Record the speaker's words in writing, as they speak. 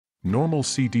Normal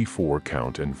cd4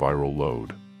 count and viral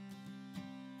load.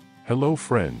 Hello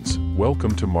friends,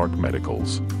 welcome to Mark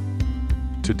Medicals.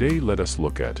 Today let us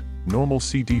look at normal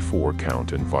cd4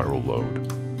 count and viral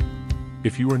load.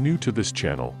 If you are new to this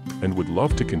channel and would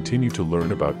love to continue to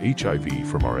learn about HIV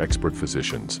from our expert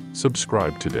physicians,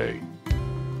 subscribe today.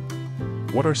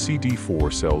 What are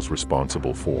cd4 cells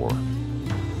responsible for?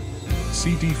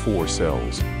 cd4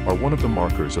 cells are one of the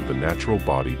markers of the natural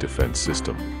body defense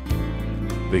system.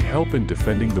 They help in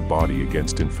defending the body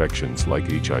against infections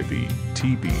like HIV,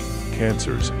 TB,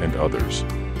 cancers, and others.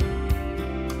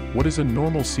 What is a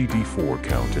normal cd4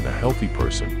 count in a healthy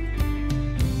person?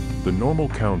 The normal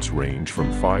counts range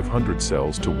from 500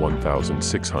 cells to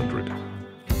 1,600.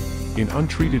 In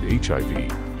untreated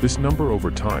HIV, this number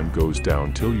over time goes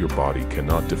down till your body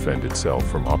cannot defend itself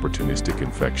from opportunistic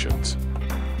infections.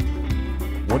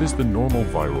 What is the normal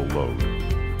viral load?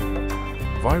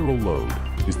 Viral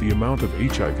load is the amount of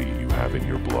HIV you have in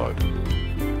your blood.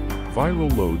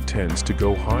 Viral load tends to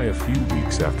go high a few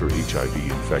weeks after HIV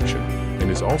infection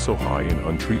and is also high in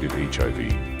untreated HIV.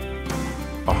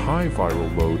 A high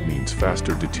viral load means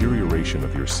faster deterioration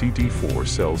of your cd4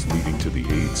 cells leading to the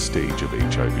AIDS stage of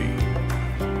HIV.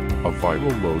 A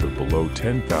viral load of below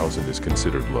 10,000 is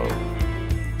considered low.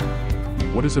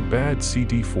 What is a bad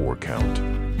cd4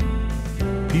 count?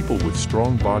 People with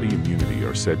strong body immunity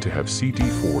are said to have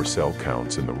cd4 cell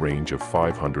counts in the range of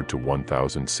 500 to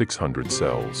 1,600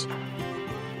 cells.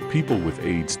 People with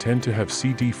AIDS tend to have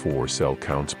cd4 cell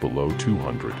counts below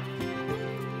 200.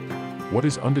 What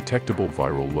is undetectable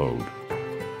viral load?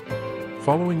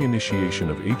 Following initiation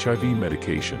of HIV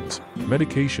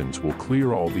medications will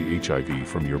clear all the HIV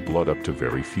from your blood up to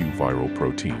very few viral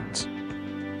proteins.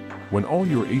 When all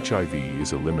your HIV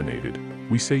is eliminated,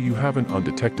 we say you have an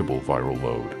undetectable viral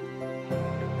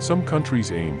load. Some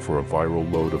countries aim for a viral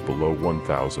load of below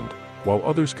 1,000, while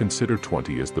others consider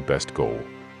 20 as the best goal.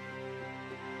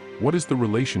 What is the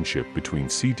relationship between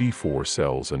cd4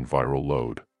 cells and viral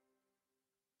load?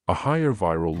 A higher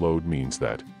viral load means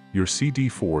that your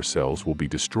cd4 cells will be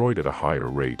destroyed at a higher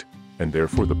rate, and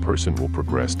therefore the person will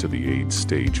progress to the AIDS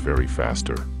stage very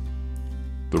faster.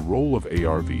 The role of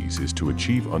ARVs is to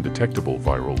achieve undetectable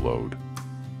viral load.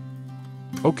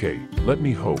 Okay, let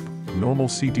me hope normal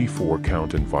cd4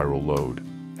 count and viral load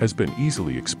has been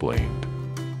easily explained.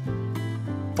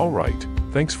 Alright,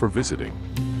 thanks for visiting.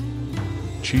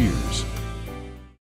 Cheers.